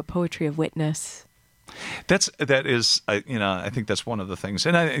poems, but poetry of witness. That is, I think that's one of the things,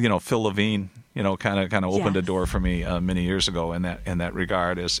 and Phil Levine, kind of opened a door for me many years ago in that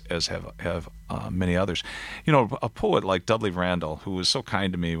regard, as have many others. A poet like Dudley Randall, who was so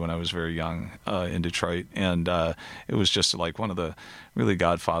kind to me when I was very young in Detroit, and it was just like one of the really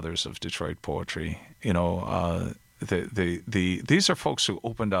godfathers of Detroit poetry. These are folks who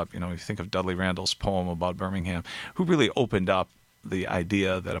opened up. You think of Dudley Randall's poem about Birmingham, who really opened up the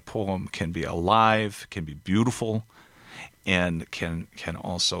idea that a poem can be alive, can be beautiful, and can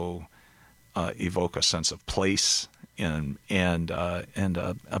also evoke a sense of place and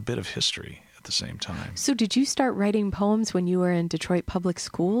a bit of history at the same time. So did you start writing poems when you were in Detroit public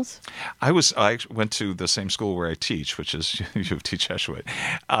schools? I went to the same school where I teach, which is U of T Jesuit.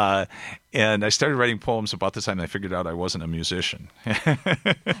 And I started writing poems about the time I figured out I wasn't a musician.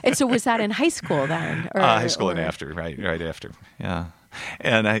 And so was that in high school then? High school and after, right after, yeah.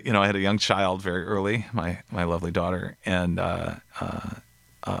 And I had a young child very early, my lovely daughter, and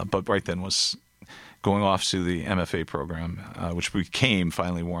but right then was going off to the MFA program, which became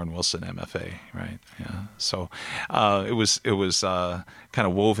finally Warren Wilson MFA, right? Yeah. So it was kind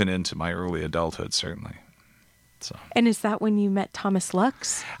of woven into my early adulthood, certainly. So. And is that when you met Thomas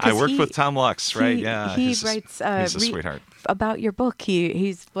Lux? I worked with Tom Lux, right? Yeah. He writes he's a sweetheart. About your book.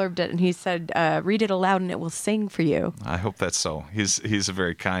 He's blurbed it and he said, "Read it aloud and it will sing for you." I hope that's so. He's a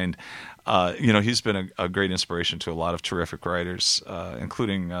very kind. He's been a great inspiration to a lot of terrific writers,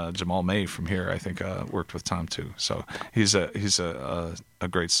 including Jamal May from here. I think worked with Tom too. So he's a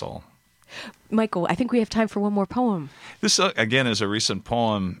great soul. Michael, I think we have time for one more poem. This again is a recent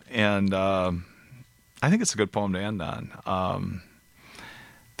poem, and I think it's a good poem to end on.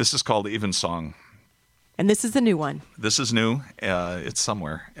 This is called Evensong. And this is the new one. This is new. It's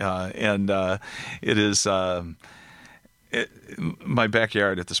somewhere. And it is... my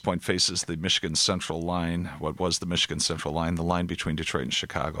backyard at this point faces the Michigan Central line, what was the Michigan Central line, the line between Detroit and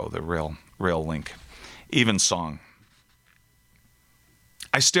Chicago, the rail link. Evensong.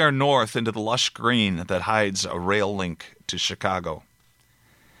 I stare north into the lush green that hides a rail link to Chicago.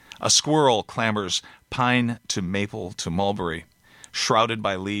 A squirrel clambers pine to maple to mulberry, shrouded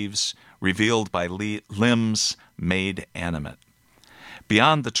by leaves, revealed by limbs made animate.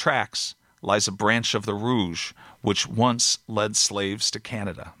 Beyond the tracks lies a branch of the Rouge, which once led slaves to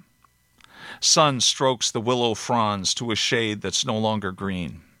Canada. Sun strokes the willow fronds to a shade that's no longer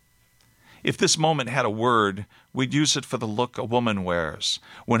green. If this moment had a word, we'd use it for the look a woman wears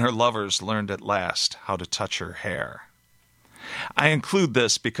when her lovers learned at last how to touch her hair. I include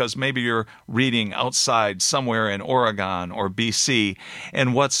this because maybe you're reading outside somewhere in Oregon or BC,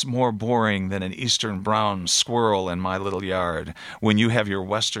 and what's more boring than an eastern brown squirrel in my little yard when you have your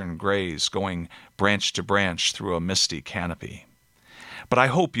western grays going branch to branch through a misty canopy? But I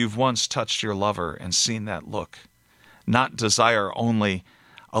hope you've once touched your lover and seen that look, not desire only,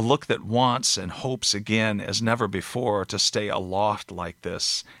 a look that wants and hopes again as never before to stay aloft like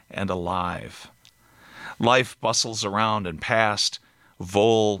this and alive. Life bustles around and past,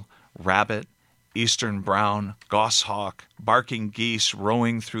 vole, rabbit, eastern brown, goshawk, barking geese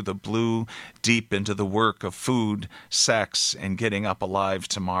rowing through the blue, deep into the work of food, sex, and getting up alive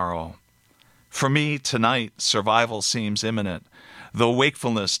tomorrow. For me, tonight, survival seems imminent, though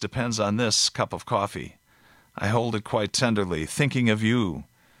wakefulness depends on this cup of coffee. I hold it quite tenderly, thinking of you,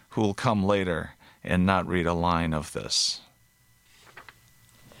 who'll come later and not read a line of this.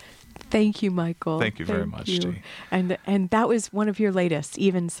 Thank you, Michael. Thank you very much, T. And that was one of your latest,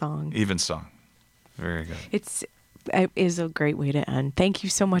 Evensong. Evensong. Very good. It is a great way to end. Thank you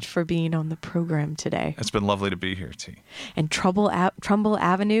so much for being on the program today. It's been lovely to be here, T. And Trumbull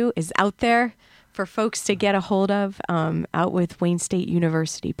Avenue is out there for folks to get a hold of, out with Wayne State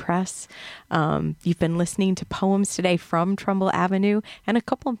University Press. You've been listening to poems today from Trumbull Avenue and a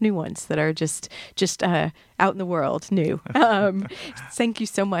couple of new ones that are just out in the world, new. Thank you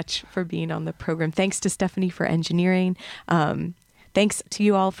so much for being on the program. Thanks to Stephanie for engineering. Thanks to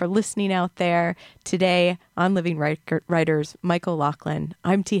you all for listening out there today on Living Writers. Michael Laughlin.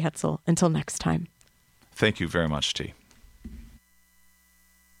 I'm T. Hetzel. Until next time. Thank you very much, T.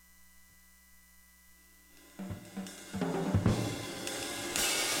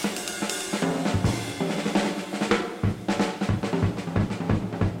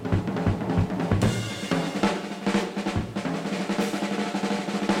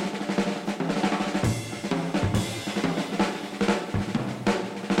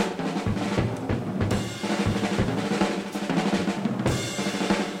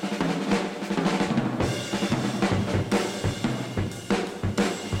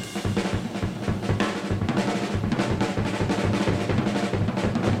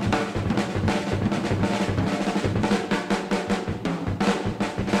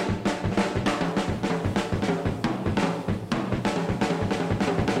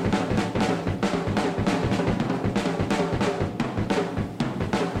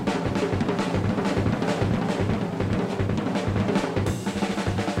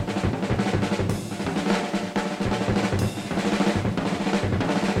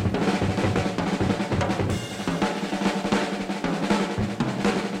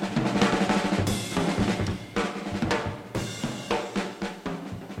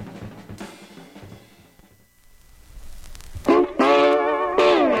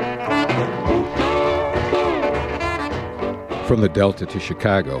 From the Delta to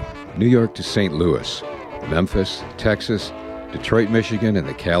Chicago, New York to St. Louis, Memphis, Texas, Detroit, Michigan, and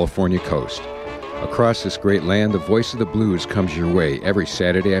the California coast. Across this great land, the Voice of the Blues comes your way every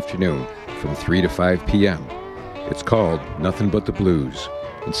Saturday afternoon from 3 to 5 p.m. It's called Nothing But the Blues.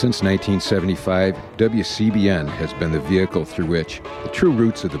 And since 1975, WCBN has been the vehicle through which the true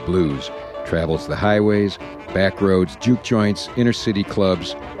roots of the blues travels the highways, back roads, juke joints, inner city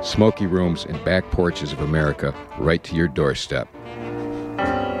clubs, smoky rooms, and back porches of America right to your doorstep.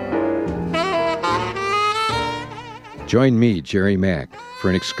 Join me, Jerry Mack, for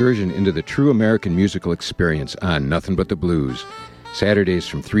an excursion into the true American musical experience on Nothing But the Blues, Saturdays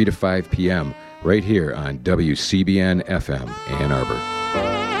from 3 to 5 p.m., right here on WCBN FM, Ann Arbor.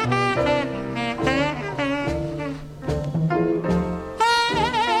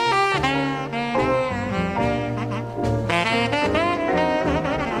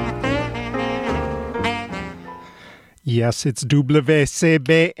 Yes, it's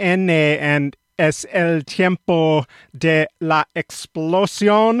WCBN and es el tiempo de la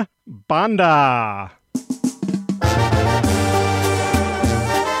explosión banda.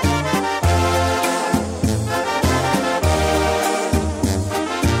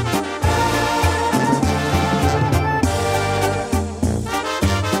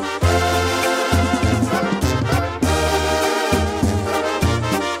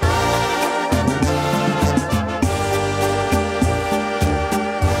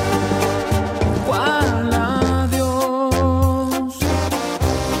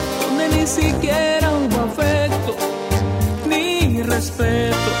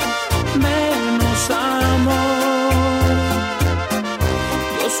 Respeto, menos amor.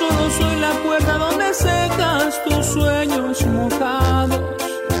 Yo solo soy la cuerda donde secas tus sueños mojados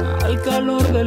al calor del